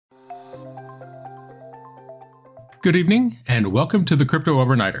Good evening, and welcome to the Crypto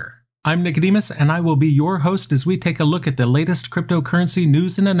Overnighter. I'm Nicodemus, and I will be your host as we take a look at the latest cryptocurrency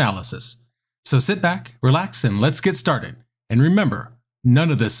news and analysis. So sit back, relax, and let's get started. And remember,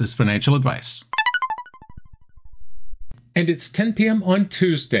 none of this is financial advice. And it's 10 p.m. on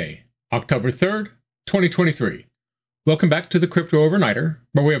Tuesday, October 3rd, 2023. Welcome back to the Crypto Overnighter,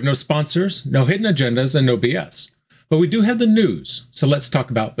 where we have no sponsors, no hidden agendas, and no BS. But we do have the news, so let's talk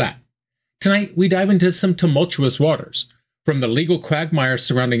about that. Tonight, we dive into some tumultuous waters, from the legal quagmire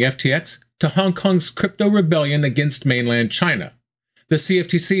surrounding FTX to Hong Kong's crypto rebellion against mainland China. The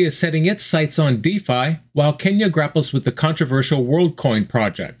CFTC is setting its sights on DeFi, while Kenya grapples with the controversial WorldCoin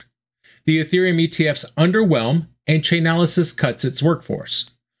project. The Ethereum ETFs underwhelm, and Chainalysis cuts its workforce.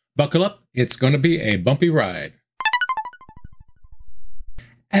 Buckle up, it's going to be a bumpy ride.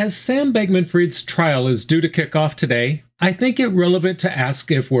 As Sam Bankman-Fried's trial is due to kick off today, I think it relevant to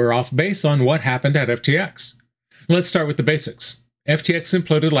ask if we're off base on what happened at FTX. Let's start with the basics. FTX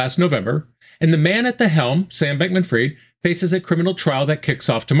imploded last November, and the man at the helm, Sam Bankman-Fried, faces a criminal trial that kicks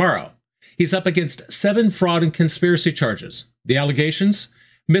off tomorrow. He's up against 7 fraud and conspiracy charges. The allegations?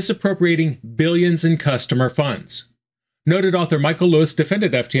 Misappropriating billions in customer funds. Noted author Michael Lewis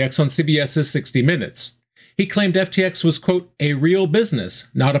defended FTX on CBS's 60 Minutes. He claimed FTX was, quote, a real business,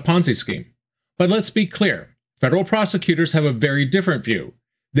 not a Ponzi scheme. But let's be clear. Federal prosecutors have a very different view.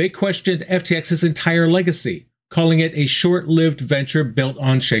 They questioned FTX's entire legacy, calling it a short-lived venture built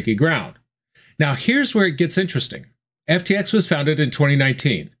on shaky ground. Now here's where it gets interesting. FTX was founded in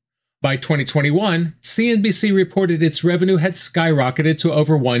 2019. By 2021, CNBC reported its revenue had skyrocketed to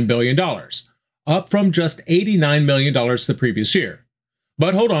over $1 billion, up from just $89 million the previous year.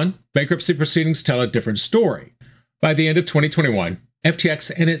 But hold on, bankruptcy proceedings tell a different story. By the end of 2021,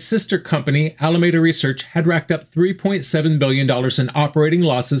 FTX and its sister company, Alameda Research, had racked up $3.7 billion in operating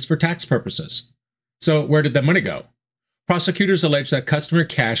losses for tax purposes. So where did that money go? Prosecutors allege that customer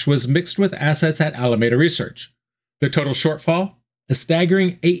cash was mixed with assets at Alameda Research. The total shortfall? A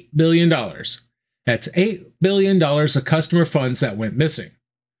staggering $8 billion. That's $8 billion of customer funds that went missing.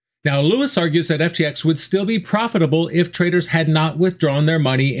 Now, Lewis argues that FTX would still be profitable if traders had not withdrawn their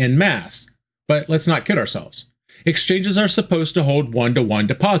money en masse. But let's not kid ourselves. Exchanges are supposed to hold one-to-one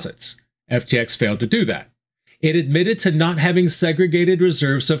deposits. FTX failed to do that. It admitted to not having segregated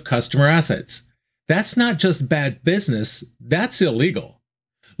reserves of customer assets. That's not just bad business, that's illegal.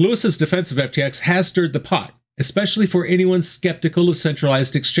 Lewis's defense of FTX has stirred the pot, especially for anyone skeptical of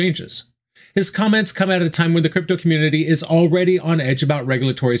centralized exchanges. His comments come at a time when the crypto community is already on edge about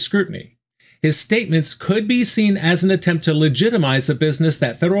regulatory scrutiny. His statements could be seen as an attempt to legitimize a business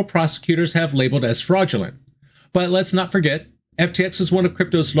that federal prosecutors have labeled as fraudulent. But let's not forget, FTX was one of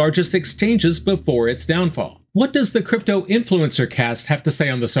crypto's largest exchanges before its downfall. What does the crypto influencer cast have to say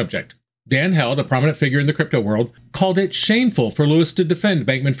on the subject? Dan Held, a prominent figure in the crypto world, called it shameful for Lewis to defend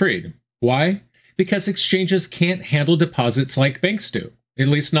Bankman-Fried. Why? Because exchanges can't handle deposits like banks do, at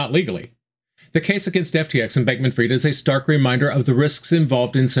least not legally. The case against FTX and Bankman-Fried is a stark reminder of the risks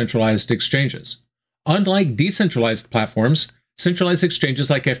involved in centralized exchanges. Unlike decentralized platforms, centralized exchanges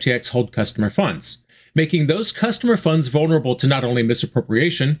like FTX hold customer funds, making those customer funds vulnerable to not only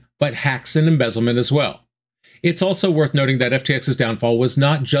misappropriation, but hacks and embezzlement as well. It's also worth noting that FTX's downfall was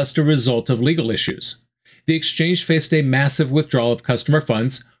not just a result of legal issues. The exchange faced a massive withdrawal of customer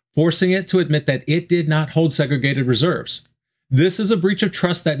funds, forcing it to admit that it did not hold segregated reserves. This is a breach of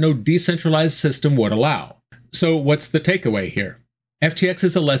trust that no decentralized system would allow. So what's the takeaway here? FTX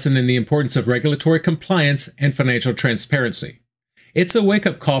is a lesson in the importance of regulatory compliance and financial transparency. It's a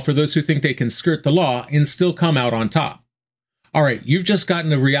wake-up call for those who think they can skirt the law and still come out on top. Alright, you've just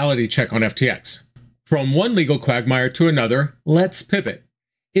gotten a reality check on FTX. From one legal quagmire to another, let's pivot.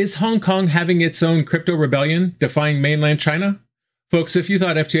 Is Hong Kong having its own crypto rebellion, defying mainland China? Folks, if you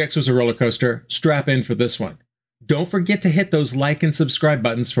thought FTX was a roller coaster, strap in for this one. Don't forget to hit those like and subscribe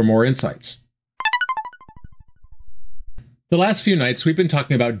buttons for more insights. The last few nights, we've been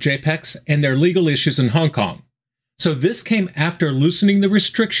talking about JPEX and their legal issues in Hong Kong. So this came after loosening the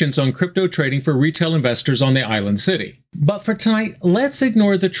restrictions on crypto trading for retail investors on the island city. But for tonight, let's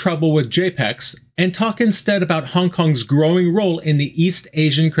ignore the trouble with JPEX and talk instead about Hong Kong's growing role in the East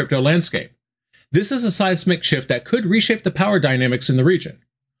Asian crypto landscape. This is a seismic shift that could reshape the power dynamics in the region.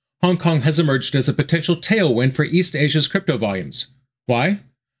 Hong Kong has emerged as a potential tailwind for East Asia's crypto volumes. Why?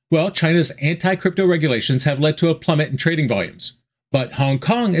 Well, China's anti-crypto regulations have led to a plummet in trading volumes. But Hong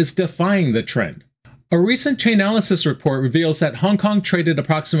Kong is defying the trend. A recent Chainalysis report reveals that Hong Kong traded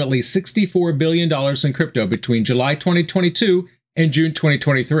approximately $64 billion in crypto between July 2022 and June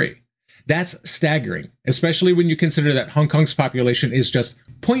 2023. That's staggering, especially when you consider that Hong Kong's population is just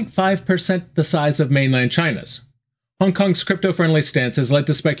 0.5% the size of mainland China's. Hong Kong's crypto-friendly stance has led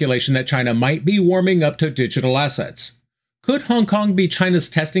to speculation that China might be warming up to digital assets. Could Hong Kong be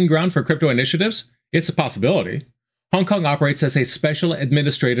China's testing ground for crypto initiatives? It's a possibility. Hong Kong operates as a special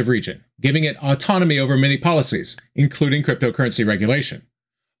administrative region, giving it autonomy over many policies, including cryptocurrency regulation.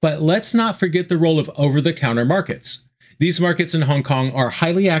 But let's not forget the role of over-the-counter markets. These markets in Hong Kong are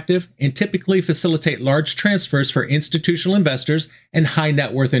highly active and typically facilitate large transfers for institutional investors and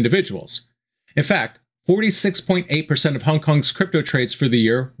high-net-worth individuals. In fact, 46.8% of Hong Kong's crypto trades for the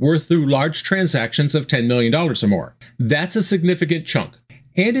year were through large transactions of $10 million or more. That's a significant chunk,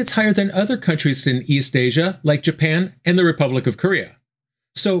 and it's higher than other countries in East Asia like Japan and the Republic of Korea.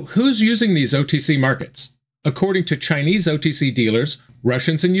 So who's using these OTC markets? According to Chinese OTC dealers,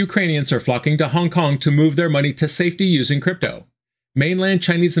 Russians and Ukrainians are flocking to Hong Kong to move their money to safety using crypto. Mainland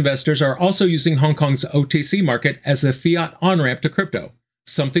Chinese investors are also using Hong Kong's OTC market as a fiat on-ramp to crypto,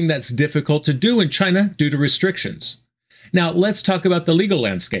 something that's difficult to do in China due to restrictions. Now, let's talk about the legal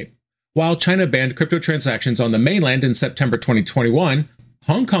landscape. While China banned crypto transactions on the mainland in September 2021,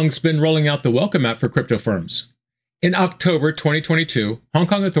 Hong Kong's been rolling out the welcome mat for crypto firms. In October 2022, Hong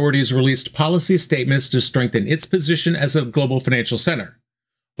Kong authorities released policy statements to strengthen its position as a global financial center.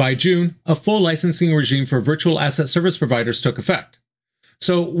 By June, a full licensing regime for virtual asset service providers took effect.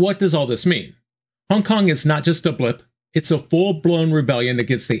 So what does all this mean? Hong Kong is not just a blip, it's a full-blown rebellion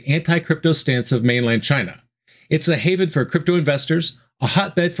against the anti-crypto stance of mainland China. It's a haven for crypto investors, a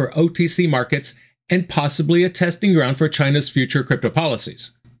hotbed for OTC markets, and possibly a testing ground for China's future crypto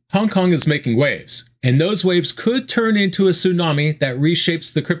policies. Hong Kong is making waves, and those waves could turn into a tsunami that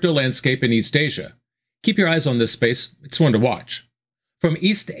reshapes the crypto landscape in East Asia. Keep your eyes on this space, it's one to watch. From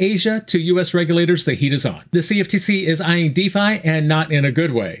East Asia to US regulators, the heat is on. The CFTC is eyeing DeFi, and not in a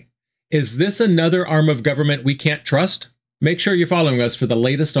good way. Is this another arm of government we can't trust? Make sure you're following us for the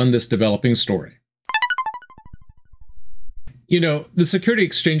latest on this developing story. You know, the Securities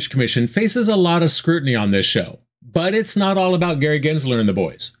Exchange Commission faces a lot of scrutiny on this show, but it's not all about Gary Gensler and the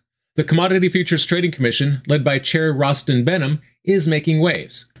boys. The Commodity Futures Trading Commission, led by Chair Rostin Behnam, is making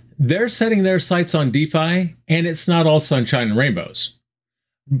waves. They're setting their sights on DeFi, and it's not all sunshine and rainbows.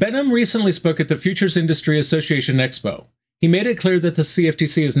 Behnam recently spoke at the Futures Industry Association Expo. He made it clear that the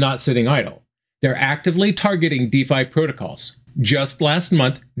CFTC is not sitting idle. They're actively targeting DeFi protocols. Just last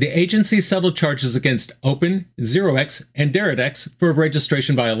month, the agency settled charges against Open, 0x, and DereDex for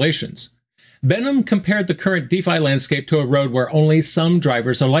registration violations. Behnam compared the current DeFi landscape to a road where only some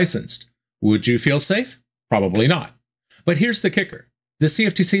drivers are licensed. Would you feel safe? Probably not. But here's the kicker. The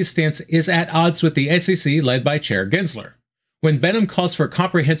CFTC's stance is at odds with the SEC led by Chair Gensler. When Behnam calls for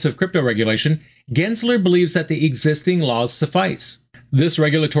comprehensive crypto regulation, Gensler believes that the existing laws suffice. This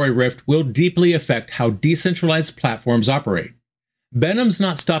regulatory rift will deeply affect how decentralized platforms operate. Behnam's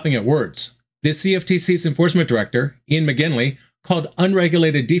not stopping at words. The CFTC's enforcement director, Ian McGinley, called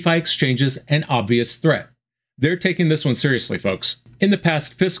unregulated DeFi exchanges an obvious threat. They're taking this one seriously, folks. In the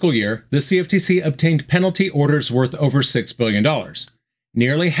past fiscal year, the CFTC obtained penalty orders worth over $6 billion.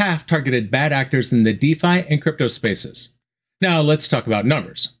 Nearly half targeted bad actors in the DeFi and crypto spaces. Now let's talk about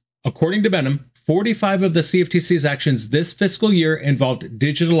numbers. According to Behnam, 45 of the CFTC's actions this fiscal year involved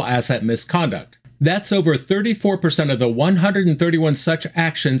digital asset misconduct. That's over 34% of the 131 such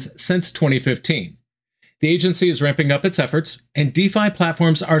actions since 2015. The agency is ramping up its efforts, and DeFi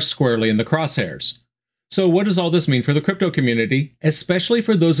platforms are squarely in the crosshairs. So what does all this mean for the crypto community, especially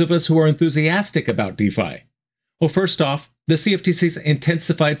for those of us who are enthusiastic about DeFi? Well, first off, the CFTC's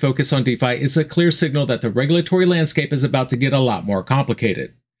intensified focus on DeFi is a clear signal that the regulatory landscape is about to get a lot more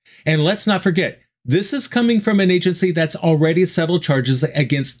complicated. And let's not forget, this is coming from an agency that's already settled charges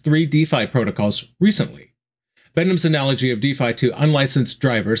against 3 DeFi protocols recently. Behnam's analogy of DeFi to unlicensed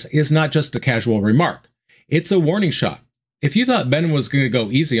drivers is not just a casual remark. It's a warning shot. If you thought Behnam was going to go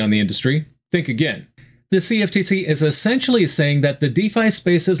easy on the industry, think again. The CFTC is essentially saying that the DeFi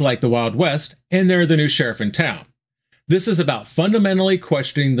space is like the Wild West, and they're the new sheriff in town. This is about fundamentally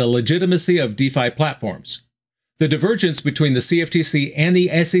questioning the legitimacy of DeFi platforms. The divergence between the CFTC and the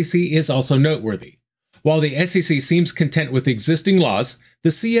SEC is also noteworthy. While the SEC seems content with existing laws, the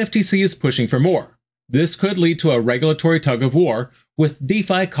CFTC is pushing for more. This could lead to a regulatory tug-of-war, with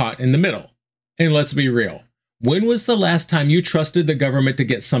DeFi caught in the middle. And let's be real. When was the last time you trusted the government to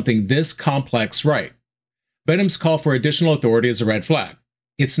get something this complex right? Behnam's call for additional authority is a red flag.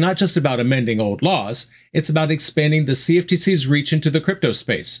 It's not just about amending old laws, it's about expanding the CFTC's reach into the crypto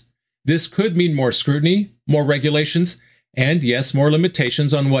space. This could mean more scrutiny, more regulations, and yes, more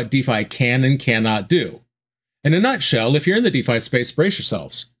limitations on what DeFi can and cannot do. In a nutshell, if you're in the DeFi space, brace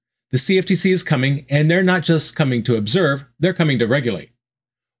yourselves. The CFTC is coming, and they're not just coming to observe, they're coming to regulate.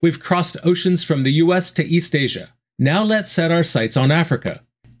 We've crossed oceans from the US to East Asia. Now let's set our sights on Africa.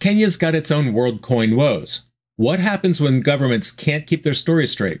 Kenya's got its own world coin Woes. What happens when governments can't keep their stories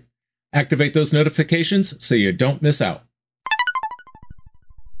straight? Activate those notifications so you don't miss out.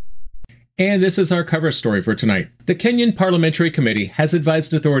 And this is our cover story for tonight. The Kenyan Parliamentary Committee has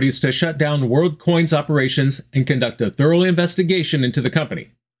advised authorities to shut down WorldCoin's operations and conduct a thorough investigation into the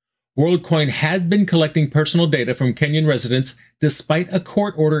company. WorldCoin had been collecting personal data from Kenyan residents despite a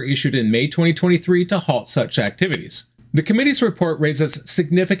court order issued in May 2023 to halt such activities. The committee's report raises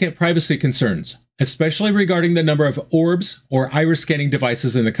significant privacy concerns, especially regarding the number of orbs or iris scanning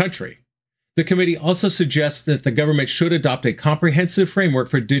devices in the country. The committee also suggests that the government should adopt a comprehensive framework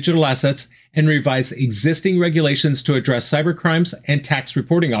for digital assets and revise existing regulations to address cybercrimes and tax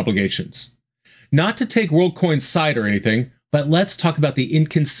reporting obligations. Not to take WorldCoin's side or anything, but let's talk about the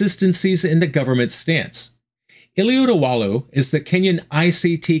inconsistencies in the government's stance. Eliud Owalo is the Kenyan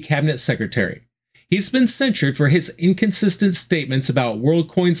ICT Cabinet Secretary. He's been censured for his inconsistent statements about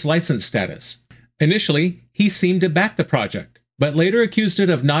WorldCoin's license status. Initially, he seemed to back the project, but later accused it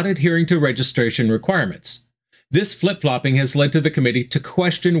of not adhering to registration requirements. This flip-flopping has led to the committee to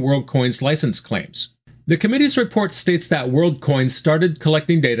question WorldCoin's license claims. The committee's report states that WorldCoin started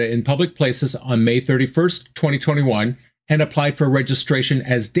collecting data in public places on May 31, 2021, and applied for registration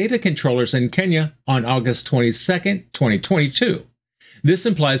as data controllers in Kenya on August 22, 2022. This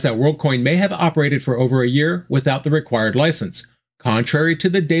implies that WorldCoin may have operated for over a year without the required license, contrary to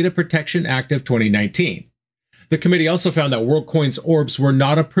the Data Protection Act of 2019. The committee also found that WorldCoin's orbs were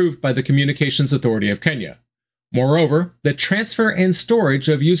not approved by the Communications Authority of Kenya. Moreover, the transfer and storage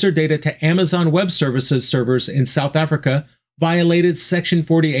of user data to Amazon Web Services servers in South Africa violated Section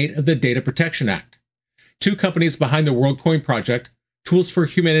 48 of the Data Protection Act. Two companies behind the WorldCoin project, Tools for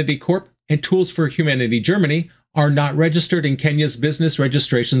Humanity Corp and Tools for Humanity Germany, are not registered in Kenya's Business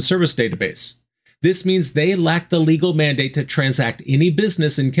Registration Service database. This means they lack the legal mandate to transact any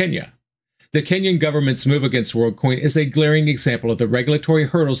business in Kenya. The Kenyan government's move against WorldCoin is a glaring example of the regulatory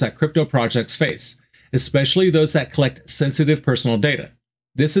hurdles that crypto projects face, especially those that collect sensitive personal data.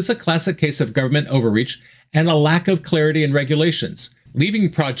 This is a classic case of government overreach and a lack of clarity in regulations, leaving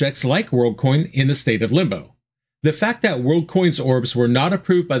projects like WorldCoin in a state of limbo. The fact that WorldCoin's orbs were not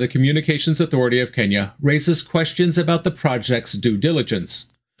approved by the Communications Authority of Kenya raises questions about the project's due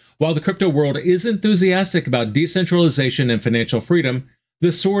diligence. While the crypto world is enthusiastic about decentralization and financial freedom,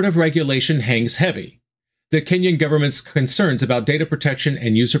 the sword of regulation hangs heavy. The Kenyan government's concerns about data protection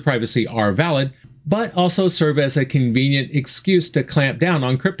and user privacy are valid, but also serve as a convenient excuse to clamp down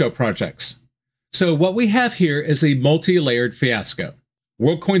on crypto projects. So what we have here is a multi-layered fiasco.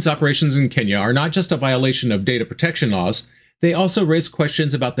 WorldCoin's operations in Kenya are not just a violation of data protection laws, they also raise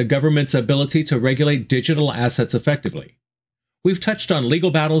questions about the government's ability to regulate digital assets effectively. We've touched on legal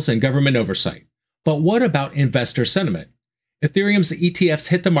battles and government oversight, but what about investor sentiment? Ethereum's ETFs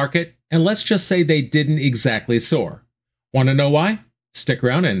hit the market, and let's just say they didn't exactly soar. Want to know why? Stick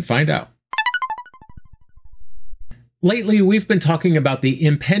around and find out. Lately, we've been talking about the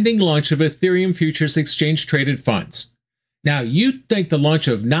impending launch of Ethereum futures exchange-traded funds. Now, you'd think the launch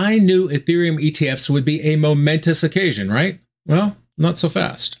of 9 new Ethereum ETFs would be a momentous occasion, right? Well, not so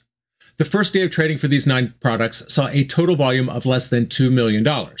fast. The first day of trading for these 9 products saw a total volume of less than $2 million.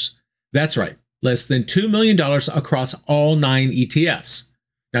 That's right, less than $2 million across all 9 ETFs.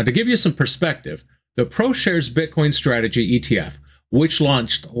 Now, to give you some perspective, the ProShares Bitcoin Strategy ETF, which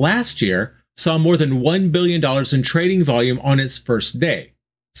launched last year, saw more than $1 billion in trading volume on its first day.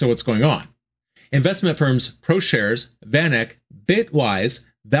 So what's going on? Investment firms ProShares, VanEck, Bitwise,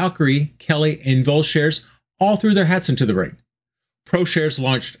 Valkyrie, Kelly, and VolShares all threw their hats into the ring. ProShares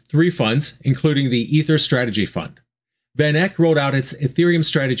launched 3 funds, including the Ether Strategy Fund. VanEck rolled out its Ethereum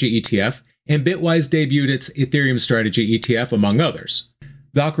Strategy ETF, and Bitwise debuted its Ethereum Strategy ETF, among others.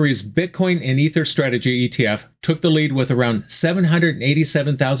 Valkyrie's Bitcoin and Ether Strategy ETF took the lead with around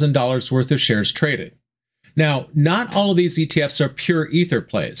 $787,000 worth of shares traded. Now, not all of these ETFs are pure Ether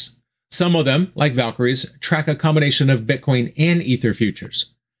plays. Some of them, like Valkyrie's, track a combination of Bitcoin and Ether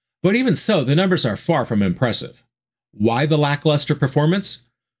futures. But even so, the numbers are far from impressive. Why the lackluster performance?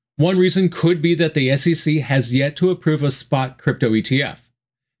 One reason could be that the SEC has yet to approve a spot crypto ETF.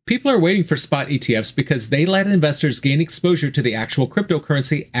 People are waiting for spot ETFs because they let investors gain exposure to the actual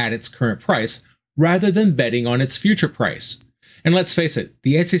cryptocurrency at its current price, rather than betting on its future price. And let's face it,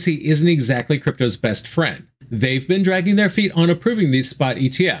 the SEC isn't exactly crypto's best friend. They've been dragging their feet on approving these spot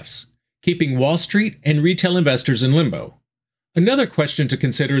ETFs, keeping Wall Street and retail investors in limbo. Another question to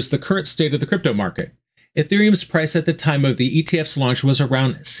consider is the current state of the crypto market. Ethereum's price at the time of the ETF's launch was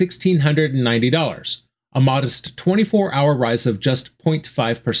around $1,690, a modest 24-hour rise of just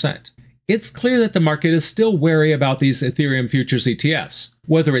 0.5%. It's clear that the market is still wary about these Ethereum futures ETFs.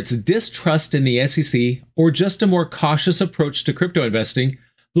 Whether it's distrust in the SEC or just a more cautious approach to crypto investing,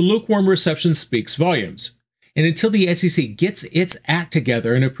 the lukewarm reception speaks volumes. And until the SEC gets its act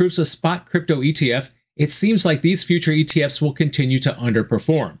together and approves a spot crypto ETF, it seems like these future ETFs will continue to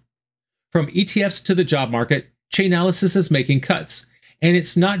underperform. From ETFs to the job market, Chainalysis is making cuts, and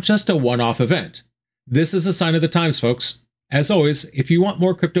it's not just a one-off event. This is a sign of the times, folks. As always, if you want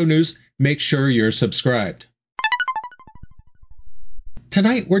more crypto news, make sure you're subscribed.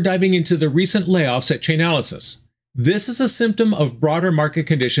 Tonight, we're diving into the recent layoffs at Chainalysis. This is a symptom of broader market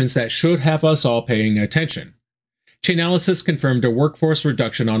conditions that should have us all paying attention. Chainalysis confirmed a workforce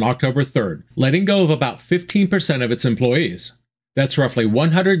reduction on October 3rd, letting go of about 15% of its employees. That's roughly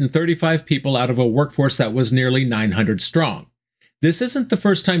 135 people out of a workforce that was nearly 900 strong. This isn't the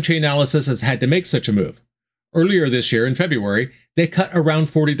first time Chainalysis has had to make such a move. Earlier this year, in February, they cut around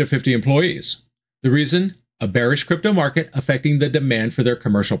 40 to 50 employees. The reason? A bearish crypto market affecting the demand for their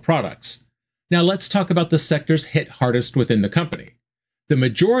commercial products. Now let's talk about the sectors hit hardest within the company. The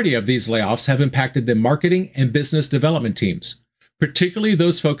majority of these layoffs have impacted the marketing and business development teams, particularly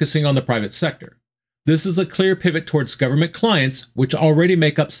those focusing on the private sector. This is a clear pivot towards government clients, which already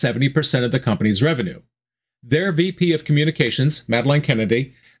make up 70% of the company's revenue. Their VP of Communications, Madeline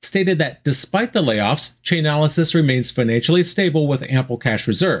Kennedy, stated that despite the layoffs, Chainalysis remains financially stable with ample cash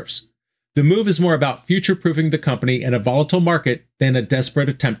reserves. The move is more about future-proofing the company in a volatile market than a desperate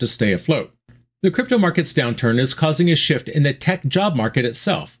attempt to stay afloat. The crypto market's downturn is causing a shift in the tech job market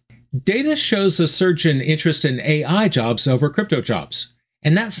itself. Data shows a surge in interest in AI jobs over crypto jobs,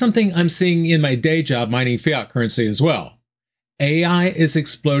 and that's something I'm seeing in my day job mining fiat currency as well. AI is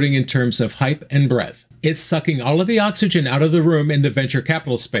exploding in terms of hype and breadth. It's sucking all of the oxygen out of the room in the venture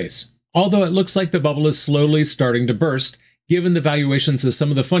capital space, although it looks like the bubble is slowly starting to burst, given the valuations of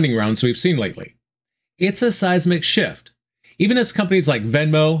some of the funding rounds we've seen lately. It's a seismic shift. Even as companies like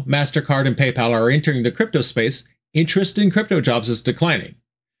Venmo, MasterCard, and PayPal are entering the crypto space, interest in crypto jobs is declining.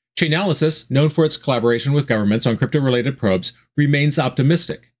 Chainalysis, known for its collaboration with governments on crypto-related probes, remains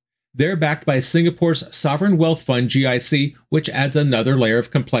optimistic. They're backed by Singapore's sovereign wealth fund GIC, which adds another layer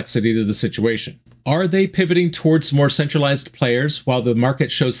of complexity to the situation. Are they pivoting towards more centralized players while the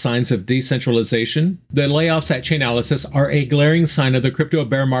market shows signs of decentralization? The layoffs at Chainalysis are a glaring sign of the crypto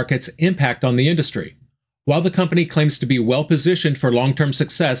bear market's impact on the industry. While the company claims to be well-positioned for long-term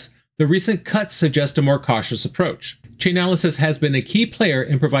success, the recent cuts suggest a more cautious approach. Chainalysis has been a key player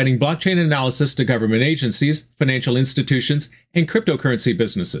in providing blockchain analysis to government agencies, financial institutions, and cryptocurrency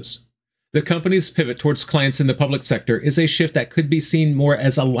businesses. The company's pivot towards clients in the public sector is a shift that could be seen more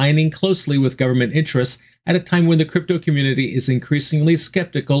as aligning closely with government interests at a time when the crypto community is increasingly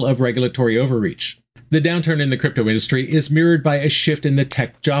skeptical of regulatory overreach. The downturn in the crypto industry is mirrored by a shift in the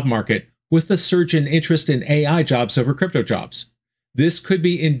tech job market, with a surge in interest in AI jobs over crypto jobs. This could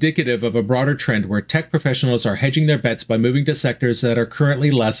be indicative of a broader trend where tech professionals are hedging their bets by moving to sectors that are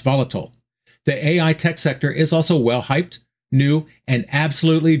currently less volatile. The AI tech sector is also well-hyped, new, and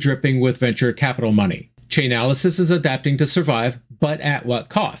absolutely dripping with venture capital money. Chainalysis is adapting to survive, but at what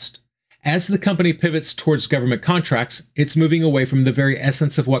cost? As the company pivots towards government contracts, it's moving away from the very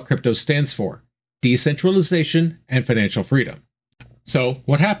essence of what crypto stands for: decentralization and financial freedom. So,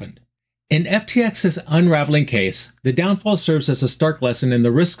 what happened? In FTX's unraveling case, the downfall serves as a stark lesson in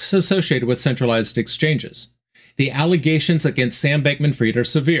the risks associated with centralized exchanges. The allegations against Sam Bankman-Fried are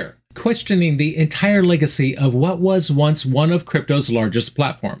severe, questioning the entire legacy of what was once one of crypto's largest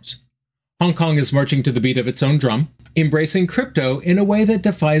platforms. Hong Kong is marching to the beat of its own drum, embracing crypto in a way that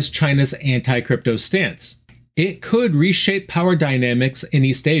defies China's anti-crypto stance. It could reshape power dynamics in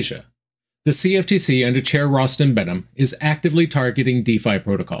East Asia. The CFTC under Chair Rostin Behnam is actively targeting DeFi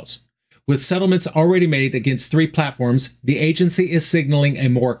protocols. With settlements already made against 3 platforms, the agency is signaling a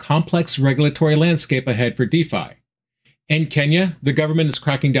more complex regulatory landscape ahead for DeFi. In Kenya, the government is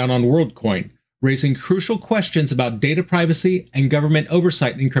cracking down on WorldCoin, raising crucial questions about data privacy and government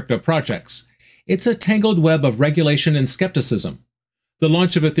oversight in crypto projects. It's a tangled web of regulation and skepticism. The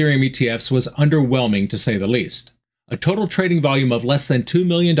launch of Ethereum ETFs was underwhelming, to say the least. A total trading volume of less than $2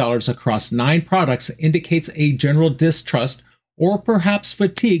 million across 9 products indicates a general distrust or perhaps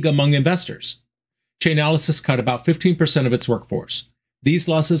fatigue among investors. Chainalysis cut about 15% of its workforce. These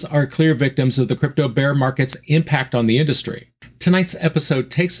losses are clear victims of the crypto bear market's impact on the industry. Tonight's episode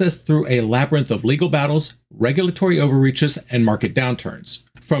takes us through a labyrinth of legal battles, regulatory overreaches, and market downturns.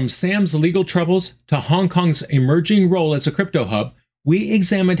 From Sam's legal troubles to Hong Kong's emerging role as a crypto hub, we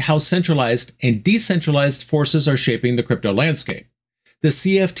examined how centralized and decentralized forces are shaping the crypto landscape. The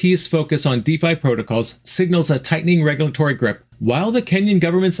CFTC's focus on DeFi protocols signals a tightening regulatory grip, While the Kenyan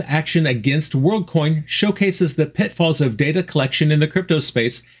government's action against WorldCoin showcases the pitfalls of data collection in the crypto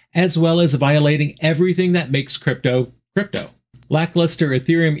space, as well as violating everything that makes crypto crypto. Lackluster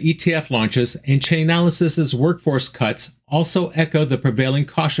Ethereum ETF launches and Chainalysis's workforce cuts also echo the prevailing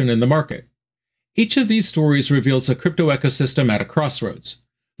caution in the market. Each of these stories reveals a crypto ecosystem at a crossroads.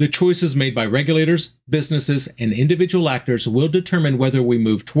 The choices made by regulators, businesses, and individual actors will determine whether we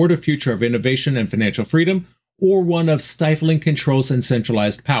move toward a future of innovation and financial freedom, or one of stifling controls and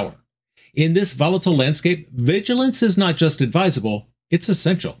centralized power. In this volatile landscape, vigilance is not just advisable, it's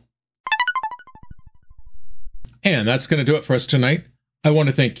essential. And that's going to do it for us tonight. I want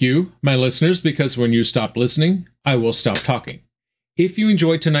to thank you, my listeners, because when you stop listening, I will stop talking. If you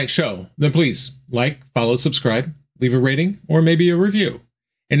enjoyed tonight's show, then please like, follow, subscribe, leave a rating, or maybe a review.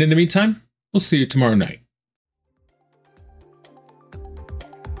 And in the meantime, we'll see you tomorrow night.